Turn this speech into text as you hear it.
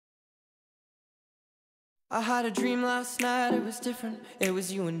I had a dream last night, it was different. It was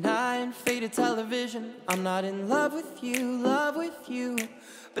you and I in faded television. I'm not in love with you,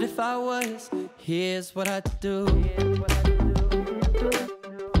 but if I was, here's what I'd do.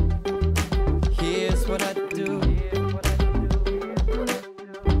 Here's what I'd do.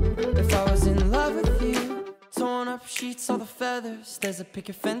 If I was in love with you, torn up sheets, all the feathers. There's a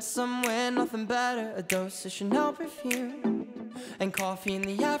picket fence somewhere, nothing better. A dose of Chanel perfume and coffee in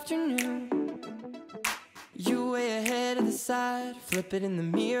the afternoon. You way ahead of the side, flip it in the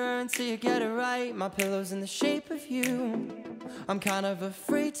mirror until you get it right. My pillow's in the shape of you, I'm kind of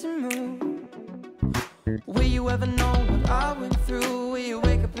afraid to move. Will you ever know what I went through? Will you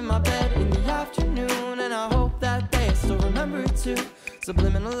wake up in my bed in the afternoon? And I hope that day I still remember it too.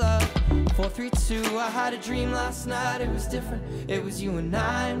 Subliminal love, 432. I had a dream last night, it was different. It was you and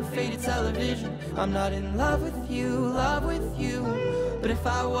I in faded television. I'm not in love with you, but if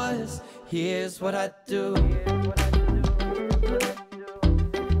I was, here's what I'd do.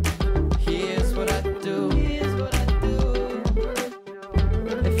 Here's what I'd do.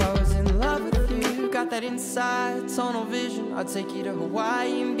 If I was in love with you, got that inside tunnel vision. I'd take you to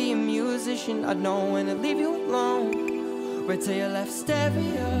Hawaii and be a musician. I'd know when to leave you alone, right till your left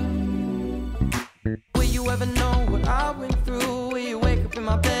stereo. Will you ever know what I went through? Will you wake up in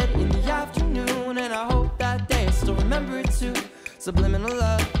my bed in the afternoon? And I hope that day I still remember it too. Subliminal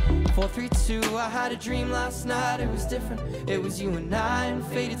love, 432. I had a dream last night, it was different. It was you and I in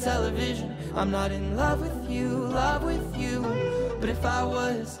faded television. I'm not in love with you, but if I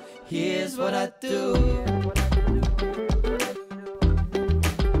was, here's what I'd do.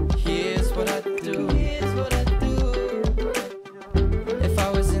 Here's what I'd do. If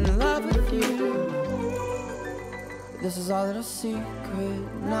I was in love with you. This is our little secret,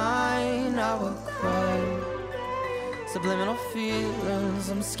 9-hour cry. Subliminal feelings,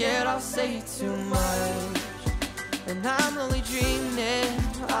 I'm scared I'll say too much. And I'm only dreaming,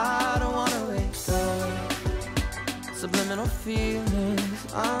 I don't wanna wake up. Subliminal feelings,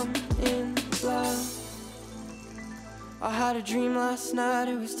 I'm in love. I had a dream last night,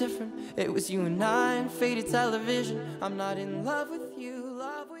 it was different. It was you and I in faded television. I'm not in love with you,